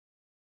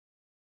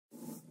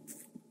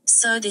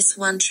So this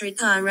one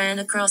trick I ran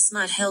across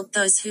might help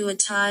those who are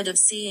tired of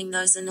seeing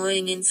those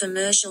annoying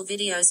infomercial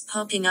videos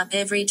popping up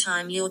every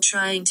time you're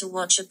trying to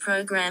watch a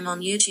program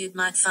on YouTube.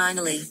 Might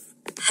finally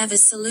have a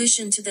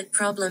solution to that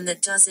problem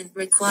that doesn't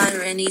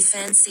require any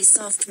fancy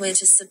software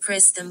to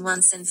suppress them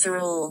once and for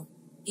all.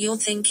 You're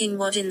thinking,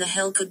 what in the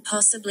hell could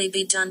possibly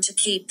be done to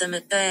keep them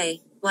at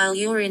bay, while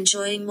you're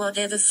enjoying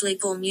whatever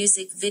flick or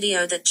music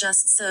video that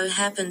just so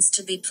happens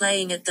to be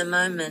playing at the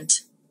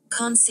moment.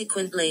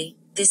 Consequently,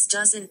 this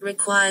doesn't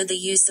require the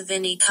use of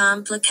any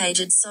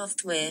complicated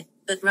software,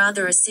 but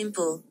rather a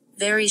simple,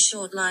 very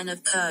short line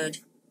of code.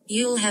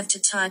 You'll have to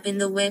type in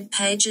the web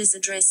page's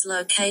address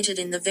located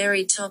in the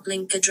very top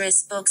link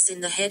address box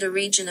in the header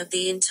region of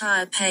the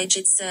entire page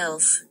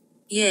itself.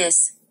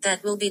 Yes,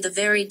 that will be the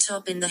very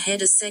top in the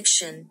header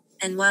section,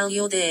 and while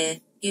you're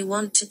there, you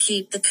want to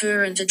keep the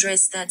current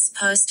address that's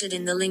posted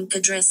in the link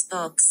address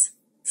box.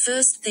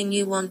 First thing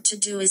you want to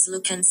do is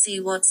look and see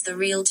what's the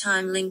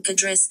real-time link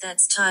address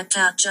that's typed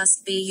out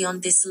just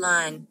beyond this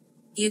line.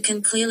 You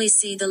can clearly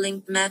see the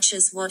link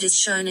matches what is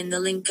shown in the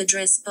link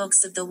address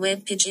box of the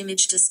web page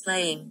image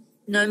displaying.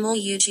 No more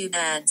YouTube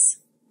ads.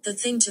 The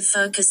thing to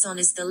focus on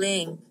is the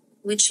link,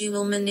 which you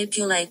will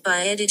manipulate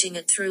by editing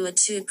it through a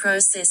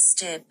two-process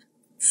step.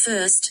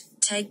 First,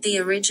 take the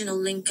original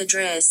link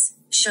address,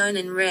 shown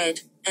in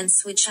red, and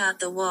switch out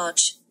the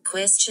watch, ?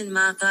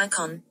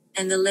 icon,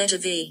 and the letter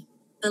V,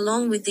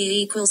 along with the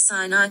equal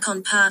sign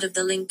icon part of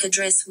the link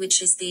address,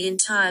 which is the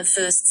entire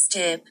first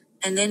step,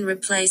 and then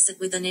replace it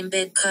with an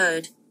embed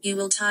code you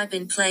will type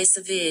in place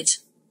of it.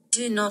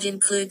 Do not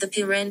include the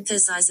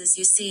parentheses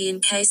you see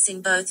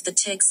encasing both the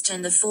text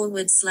and the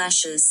forward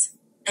slashes.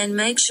 And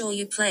make sure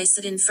you place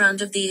it in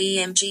front of the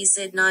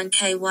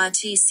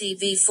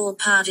EMGZ9KYTCV4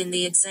 part in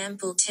the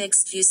example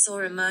text you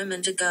saw a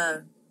moment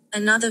ago.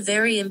 Another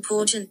very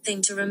important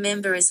thing to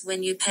remember is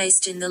when you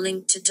paste in the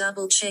link to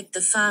double check the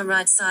far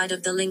right side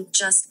of the link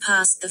just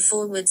past the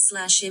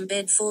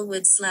 /embed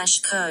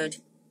 /code,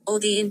 or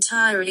the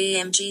entire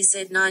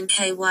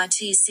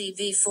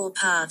EMGZ9KYTCV4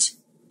 part.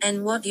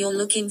 And what you're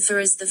looking for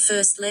is the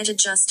first letter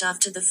just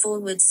after the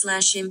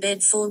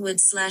 /embed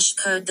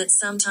 /code that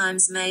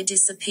sometimes may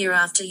disappear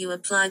after you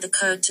apply the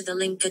code to the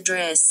link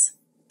address.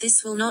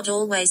 This will not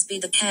always be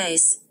the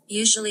case,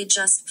 usually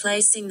just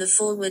placing the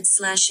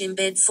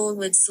 /embed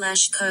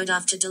 /code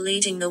after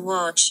deleting the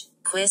watch, ?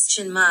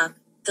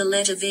 the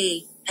letter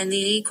V, and the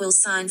equal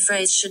sign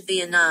phrase should be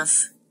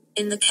enough.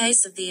 In the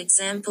case of the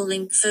example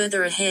link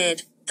further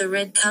ahead, the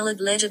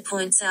red-colored letter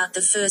points out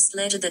the first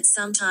letter that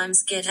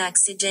sometimes get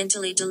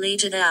accidentally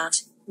deleted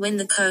out when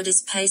the code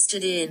is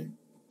pasted in.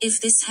 If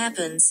this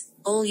happens,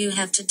 all you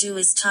have to do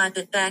is type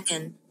it back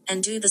and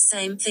do the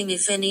same thing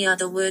if any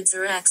other words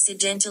are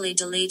accidentally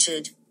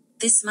deleted.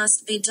 This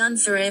must be done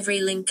for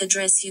every link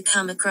address you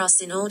come across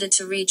in order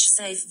to reach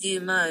safe view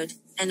mode,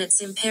 and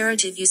it's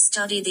imperative you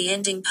study the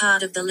ending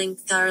part of the link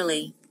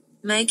thoroughly,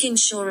 making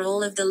sure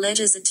all of the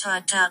letters are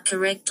typed out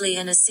correctly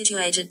and are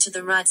situated to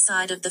the right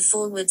side of the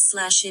 /embed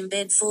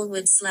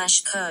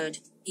 /code,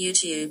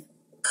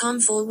 YouTube.com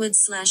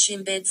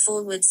 /embed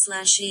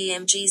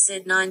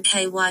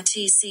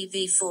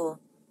EMGZ9KYTCV4.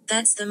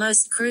 That's the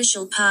most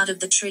crucial part of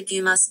the trick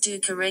you must do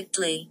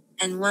correctly,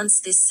 and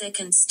once this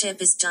second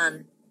step is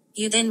done,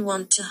 you then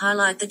want to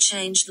highlight the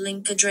changed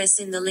link address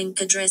in the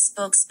link address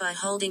box by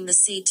holding the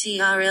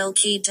Ctrl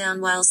key down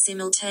while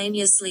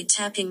simultaneously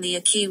tapping the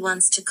A key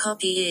once to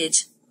copy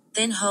it.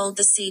 Then hold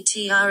the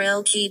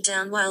Ctrl key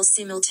down while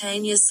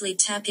simultaneously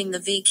tapping the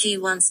V key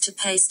once to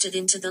paste it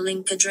into the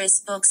link address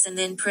box, and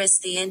then press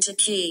the Enter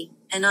key,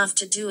 and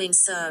after doing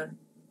so,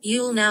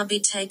 you'll now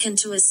be taken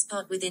to a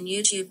spot within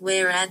YouTube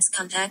where ads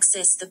can't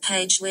access the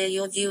page where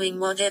you're viewing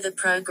whatever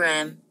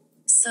program.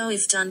 So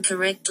if done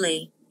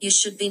correctly, you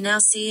should be now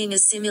seeing a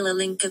similar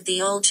link of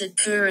the altered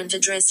current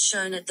address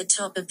shown at the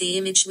top of the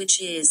image,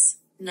 which is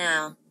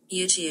now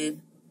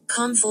YouTube.com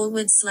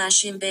 /embed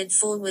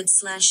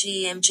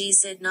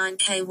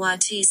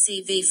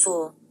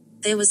EMGZ9KYTCV4.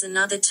 There was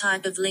another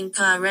type of link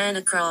I ran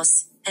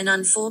across, and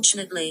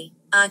unfortunately,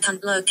 I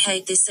can't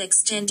locate this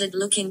extended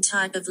looking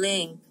type of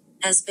link.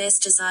 As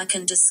best as I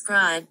can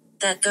describe,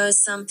 that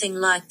goes something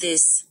like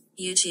this: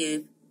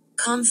 YouTube.com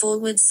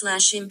 /embed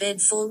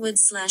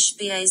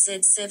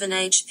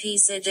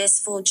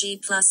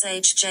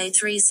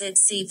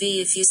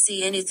BAZ7HPZS4G+HJ3ZCV. If you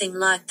see anything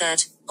like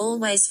that,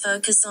 always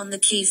focus on the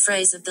key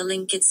phrase of the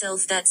link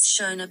itself that's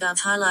shown above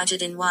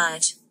highlighted in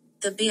white.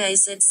 The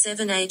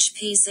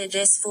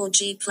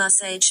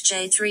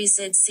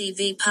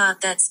BAZ7HPZS4G+HJ3ZCV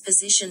part that's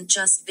positioned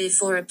just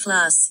before a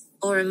plus,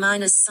 or a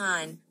minus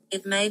sign.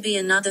 It may be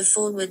another /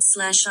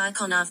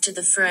 icon after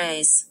the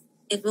phrase.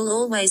 It will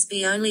always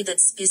be only that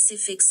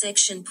specific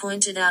section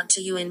pointed out to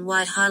you in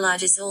white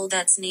highlight is all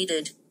that's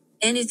needed.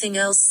 Anything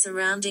else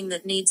surrounding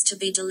that needs to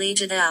be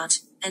deleted out,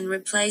 and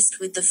replaced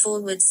with the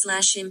 /embed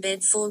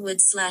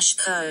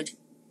 /code.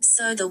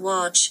 So the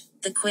watch,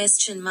 the ?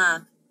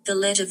 The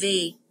letter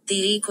V,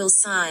 the equal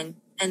sign,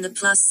 and the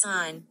plus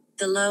sign,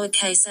 the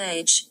lowercase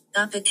h,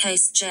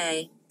 uppercase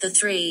j, the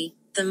 3,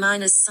 the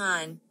minus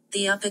sign,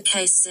 the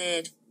uppercase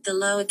z, the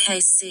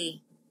lowercase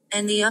c,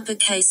 and the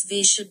uppercase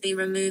V should be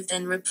removed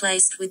and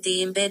replaced with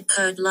the embed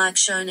code like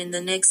shown in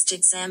the next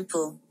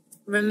example.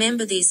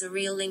 Remember, these are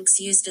real links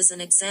used as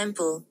an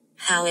example,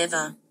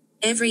 however.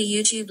 Every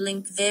YouTube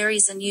link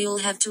varies and you'll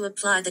have to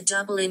apply the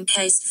double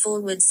encased /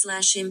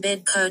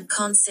 embed code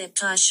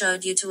concept I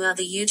showed you to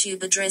other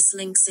YouTube address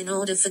links in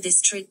order for this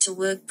trick to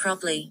work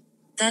properly.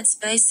 That's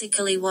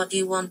basically what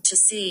you want to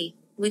see,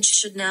 which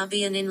should now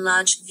be an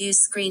enlarged view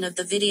screen of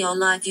the video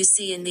like you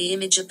see in the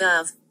image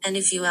above, and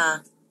if you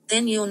are,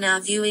 then you're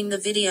now viewing the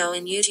video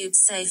in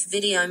YouTube's safe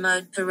video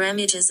mode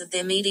parameters of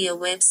their media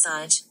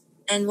website.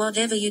 And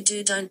whatever you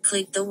do, don't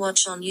click the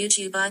watch on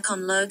YouTube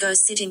icon logo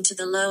sitting to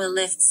the lower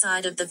left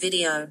side of the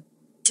video.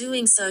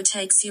 Doing so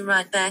takes you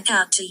right back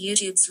out to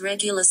YouTube's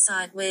regular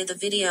site where the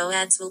video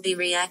ads will be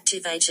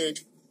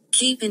reactivated.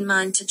 Keep in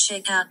mind to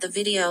check out the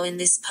video in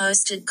this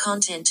posted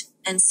content,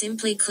 and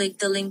simply click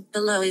the link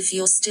below if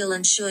you're still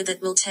unsure.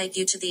 That will take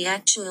you to the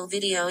actual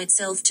video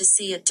itself to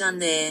see it done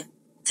there.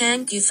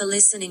 Thank you for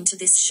listening to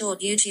this short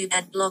YouTube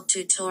ad block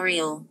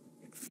tutorial.